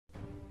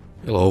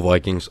Hello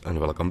Vikings and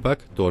welcome back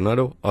to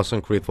another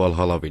Assassin's Creed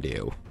Valhalla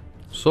video.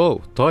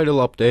 So,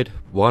 Tittle update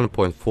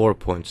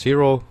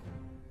 1.4.0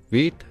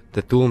 with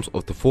the Tombs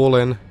of the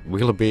Fallen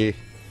will be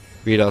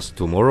with us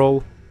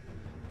tomorrow,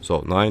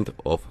 so 9th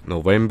of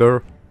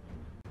November,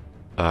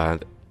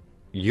 and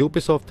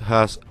Ubisoft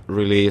has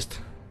released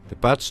the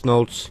patch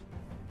notes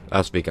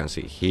as we can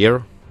see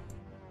here.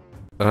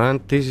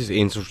 And this is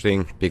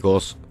interesting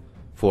because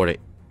for the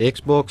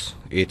Xbox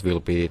it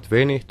will be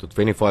 20 to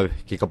 25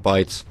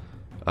 gigabytes.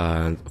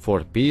 And for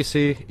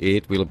PC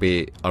it will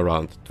be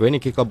around 20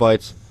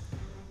 gigabytes,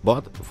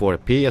 but for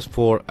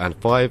PS4 and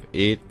 5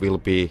 it will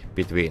be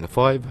between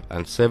 5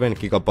 and 7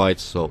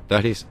 gigabytes, so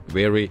that is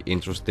very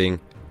interesting.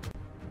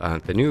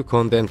 And the new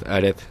content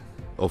added,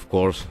 of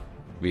course,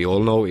 we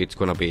all know it's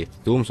gonna be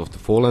Tombs of the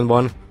Fallen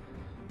one.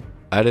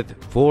 Added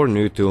 4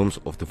 new Tombs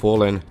of the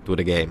Fallen to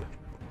the game.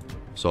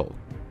 So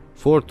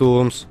 4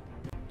 tombs,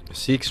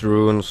 6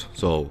 runes,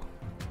 so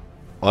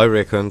I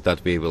reckon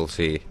that we will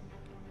see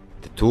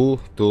the 2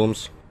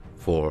 tombs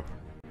for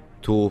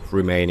 2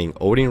 remaining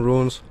Odin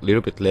runes a little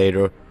bit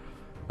later.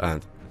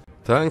 And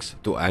thanks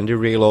to Andy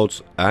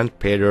Reloads and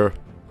Peter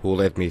who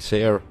let me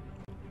share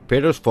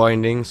Peter's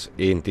findings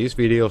in this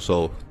video,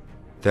 so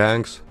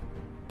thanks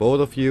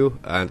both of you,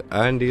 and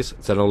Andy's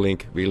channel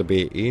link will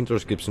be in the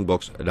description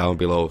box down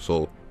below,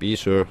 so be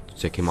sure to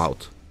check him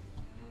out.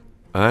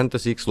 And the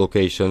 6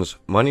 locations: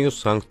 Manius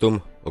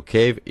Sanctum, a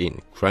cave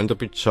in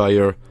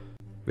Grantopitshire,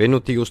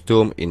 Venutius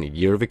Tomb in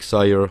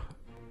Yerwickshire,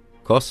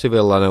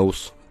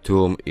 Cassivellaneus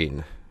Tomb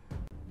in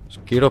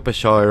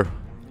Skiropeshire,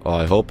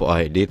 I hope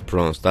I did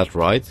pronounce that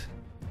right,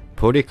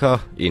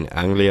 Podica in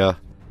Anglia,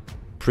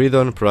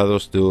 Priton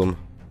Brothers Tomb,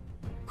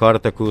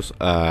 Cartacus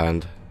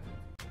and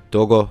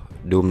Togo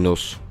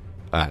Dumnus,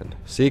 and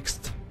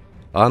 6th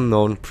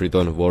Unknown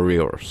Priton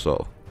Warrior.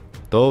 So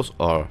those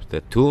are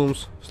the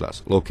tombs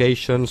 /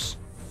 locations,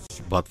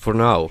 but for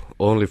now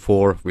only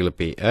 4 will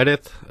be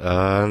added.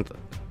 And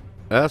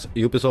as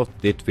Ubisoft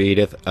did tweet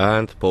it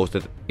and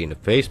posted in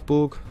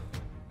Facebook,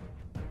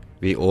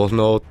 we all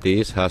know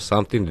this has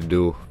something to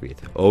do with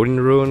Odin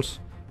runes.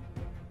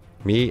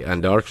 Me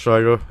and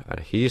Darksider and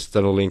his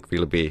channel link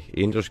will be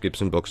in the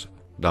description box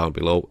down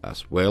below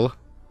as well,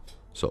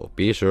 so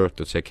be sure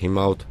to check him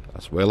out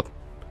as well.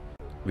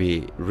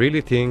 We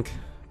really think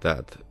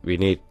that we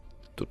need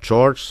to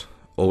charge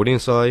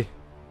Odin's Eye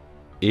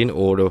in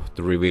order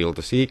to reveal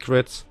the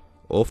secrets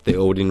of the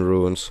Odin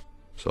runes.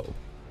 So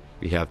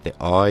we have the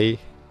Eye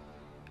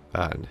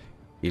and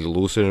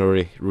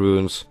illusionary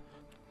runes.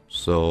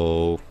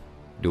 So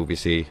do we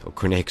see a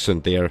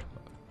connection there?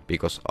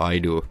 Because I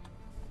do.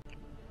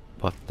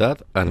 But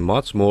that and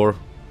much more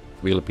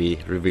will be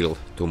revealed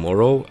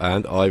tomorrow,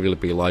 and I will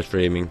be live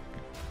streaming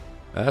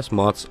as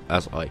much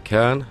as I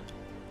can.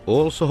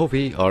 Also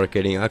we are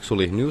getting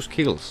actually new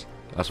skills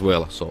as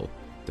well. So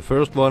the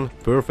first one,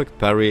 perfect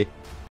parry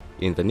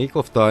in the nick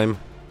of time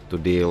to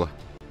deal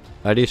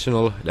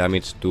additional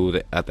damage to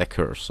the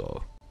attacker.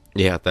 So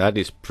yeah, that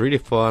is pretty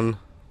fun.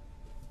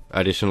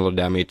 Additional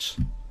damage,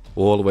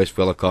 always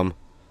welcome.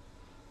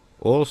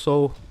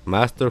 Also,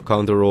 master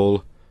counter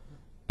roll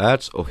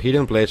adds a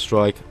hidden blade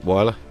strike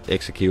while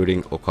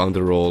executing a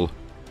counter roll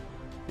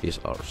is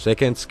our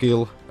 2nd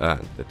skill,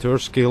 and the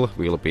 3rd skill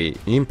will be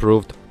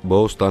improved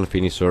bow stun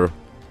finisher,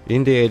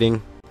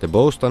 indicating the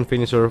bow stun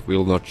finisher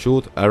will not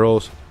shoot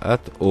arrows at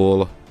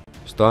all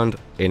stunned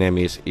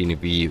enemies in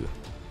view.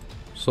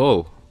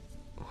 So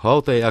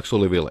how they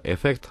actually will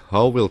affect,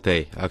 how will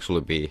they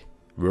actually be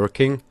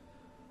working,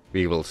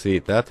 we will see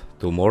that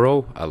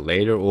tomorrow and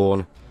later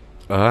on.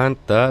 And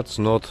that's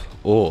not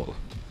all.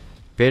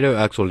 Peter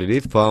actually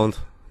did found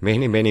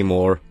many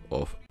more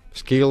of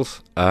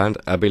skills and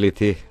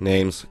ability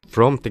names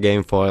from the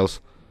game files,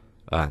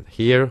 and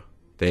here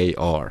they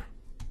are.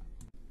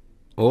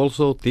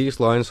 Also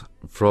these lines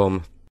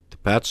from the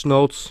patch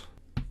notes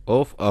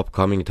of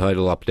upcoming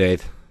Tittle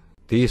update,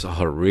 these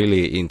are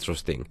really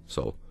interesting.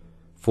 So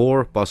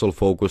 4 puzzle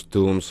focused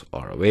tombs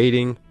are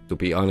waiting to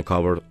be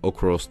uncovered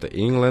across the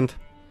England.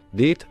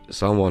 Did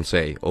someone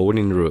say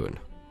Odin rune?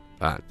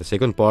 And the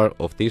second part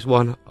of this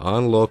one,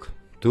 unlock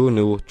 2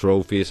 new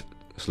trophies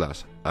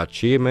 /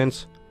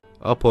 achievements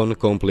upon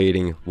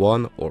completing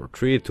 1 or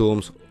 3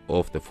 tombs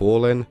of the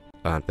Fallen.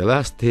 And the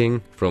last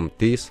thing from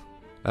this,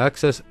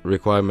 access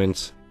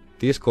requirements,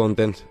 this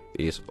content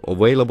is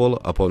available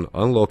upon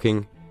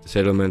unlocking the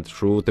settlement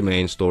through the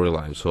main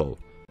storyline. So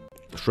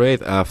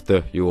straight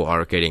after you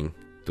are getting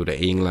to the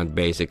England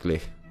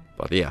basically.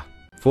 But yeah,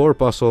 4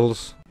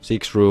 puzzles,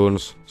 6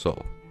 runes,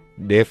 so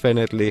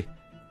definitely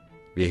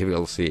we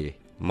will see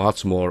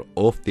much more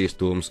of these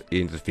tombs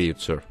in the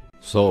future.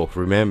 So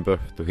remember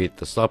to hit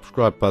the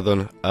subscribe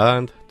button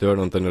and turn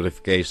on the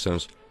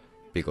notifications,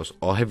 because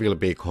I will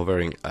be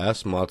covering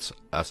as much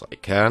as I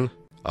can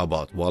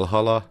about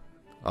Valhalla,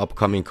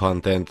 upcoming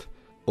content,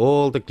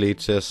 all the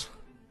glitches,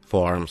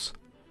 farms,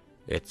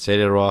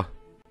 etc.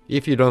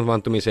 If you don't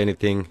want to miss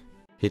anything,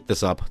 hit the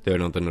sub,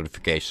 turn on the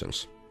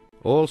notifications.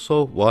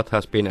 Also, what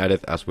has been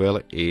added as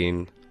well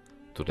in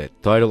to the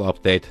Tittle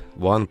update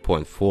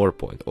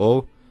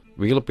 1.4.0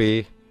 will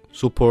be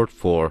support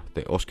for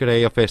the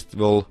OSKOREIA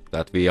Festival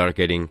that we are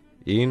getting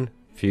in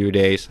few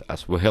days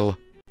as well.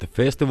 The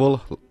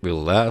festival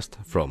will last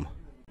from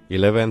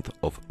 11th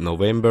of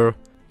November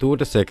to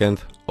the 2nd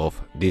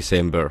of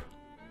December.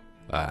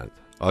 And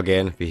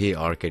again, we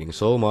are getting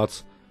so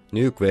much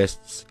new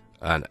quests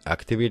and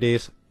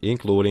activities,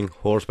 including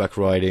horseback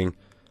riding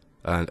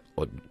and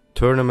a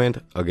tournament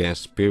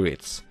against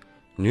spirits,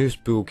 new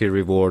spooky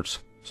rewards,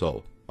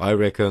 so I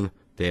reckon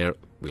there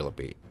will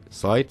be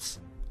sights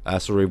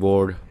as a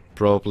reward,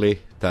 probably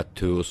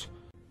tattoos,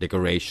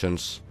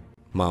 decorations,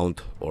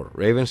 mount or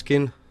raven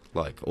skin,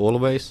 like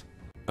always.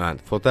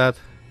 And for that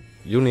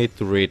you need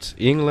to reach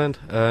England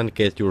and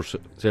get your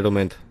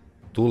settlement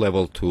to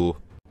level 2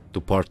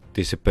 to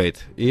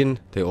participate in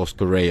the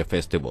OSKOREIA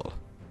Festival.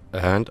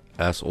 And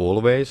as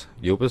always,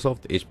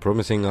 Ubisoft is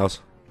promising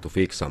us to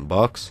fix some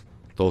bugs,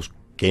 those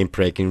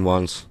game-breaking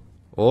ones,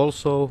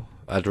 also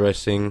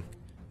addressing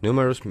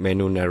numerous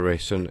menu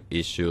narration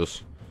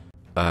issues.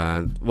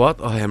 And what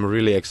I am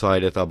really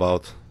excited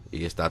about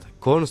is that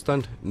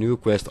constant new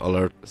quest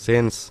alert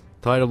since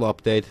Tittle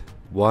update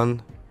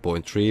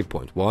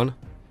 1.3.1.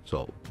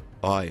 So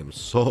I am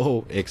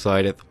so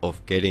excited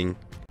of getting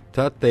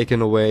that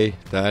taken away.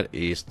 That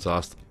is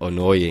just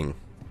annoying.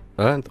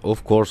 And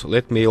of course,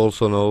 let me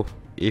also know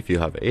if you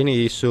have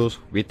any issues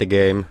with the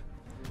game,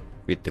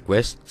 with the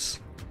quests,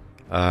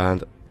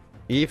 and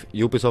if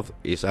Ubisoft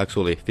is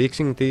actually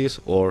fixing these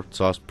or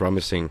just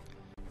promising.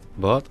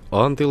 But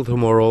until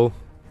tomorrow,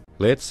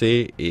 let's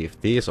see if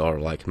these are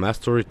like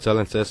Mastery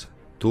Challenges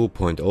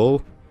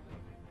 2.0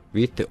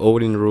 with the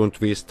Odin rune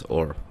twist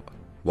or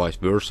vice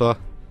versa.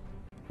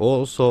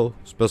 Also,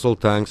 special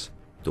thanks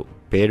to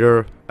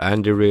Peter,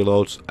 Andy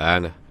Reloads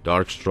and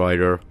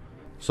Darkstrider.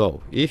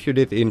 So, if you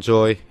did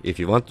enjoy, if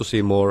you want to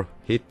see more,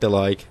 hit the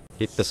like,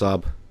 hit the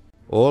sub.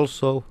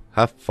 Also,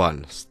 have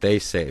fun, stay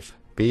safe,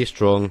 be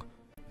strong.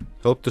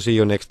 Hope to see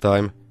you next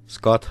time.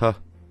 Skatha,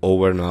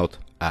 over and out,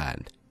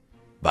 and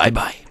bye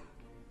bye.